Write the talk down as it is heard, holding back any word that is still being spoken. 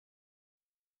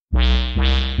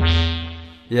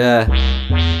Yeah,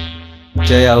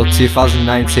 Jayel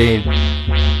 2019.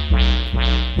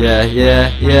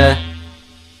 Yeah.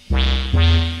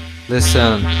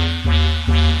 Listen.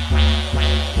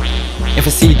 If I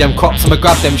see them crops, I'ma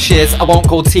grab them shears. I won't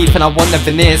gold teeth and I want them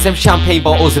veneers. Them champagne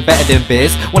bottles are better than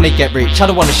beers. When they get rich, I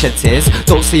don't wanna shed tears.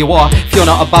 Don't say what if you're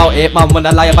not about it. Man, when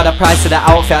I lie about the price of the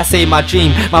outfit, I say my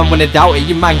dream. Man, when I doubt it,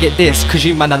 you man get this, cause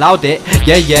you man allowed it.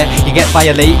 Yeah, you get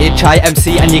violated. Try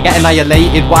MC and you get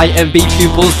annihilated. YMB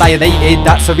pupils dilated.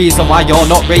 That's the reason why you're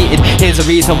not rated. Here's the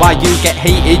reason why you get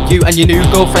hated. You and your new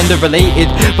girlfriend are related,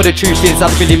 but the truth is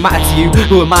that doesn't really matter to you.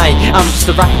 Who am I? I'm just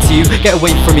a rapper to you. Get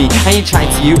away from me, I ain't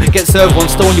trying to you. Get served one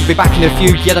stone, you'll be back in a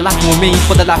few. Yeah, they're laughing with me,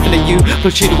 but they're laughing at you.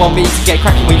 Plus you don't want me to get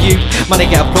cracking with you. Man, I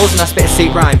get applause and I spit a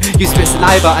sick rhyme. You spit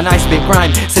saliva and I spit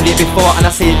grime. Said it before and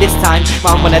I say it this time.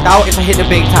 Man, when I doubt if I hit the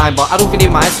big time, but I don't really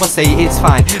mind, so I say it's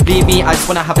fine. Believe me, I just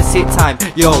wanna have a sick time.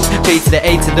 Yo, J to the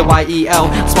A to the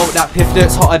Y-E-L. Smoke that piff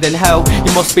that's hotter than hell.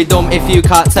 You must be dumb if you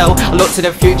can't tell. I look to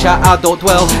the future, I don't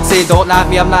dwell. Say don't like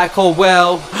me, I'm like, oh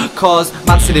well. Cause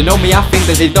man said they know me, I think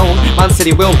that they don't. Man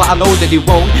said they will, but I know that they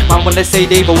won't. Man, when they say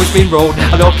they've always been rolled,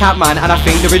 I know cat man and I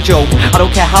think they're a joke. I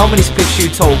don't care how many splits you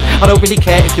told. I don't really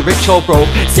care if you're rich or broke.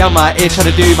 See, I'm out here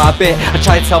trying to do my bit. I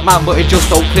try to tell man, but it just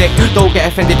don't click. Don't get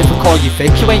offended if I call you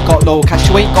fake. You ain't got no cash,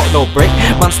 you ain't got no brick.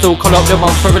 Man still call up the man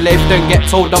for a lift and get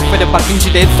told off for the bad things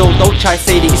you did. So don't try to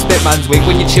say that you spit man's wig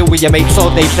when you chill with your mates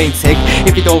all day playing tick.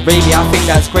 If you don't rate me, I think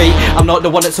that's great. I'm not the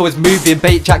one that's always moving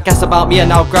bait. Jack guess about me and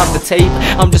now grab the tape.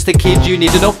 I'm just a kid, you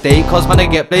need an update. Cause man, I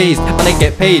get blazed, man, I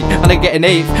get paid, man, I get an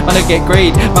eighth, man, I get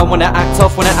grade. Man, when I act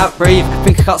tough, when I act brave,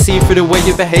 think I can't see through the way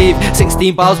you behave.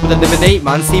 16 bars would eliminate,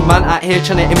 man. See man out here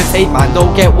trying to imitate, man.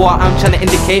 Don't get what I'm trying to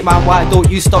indicate, man. Why don't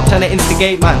you stop trying to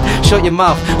instigate, man? Shut your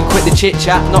mouth and quit the chit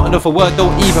chat. Not another word,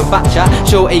 don't even back chat.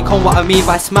 Show Akon what I mean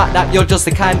by smack that. You're just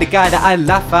the kind of guy that I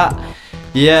laugh at.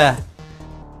 Yeah.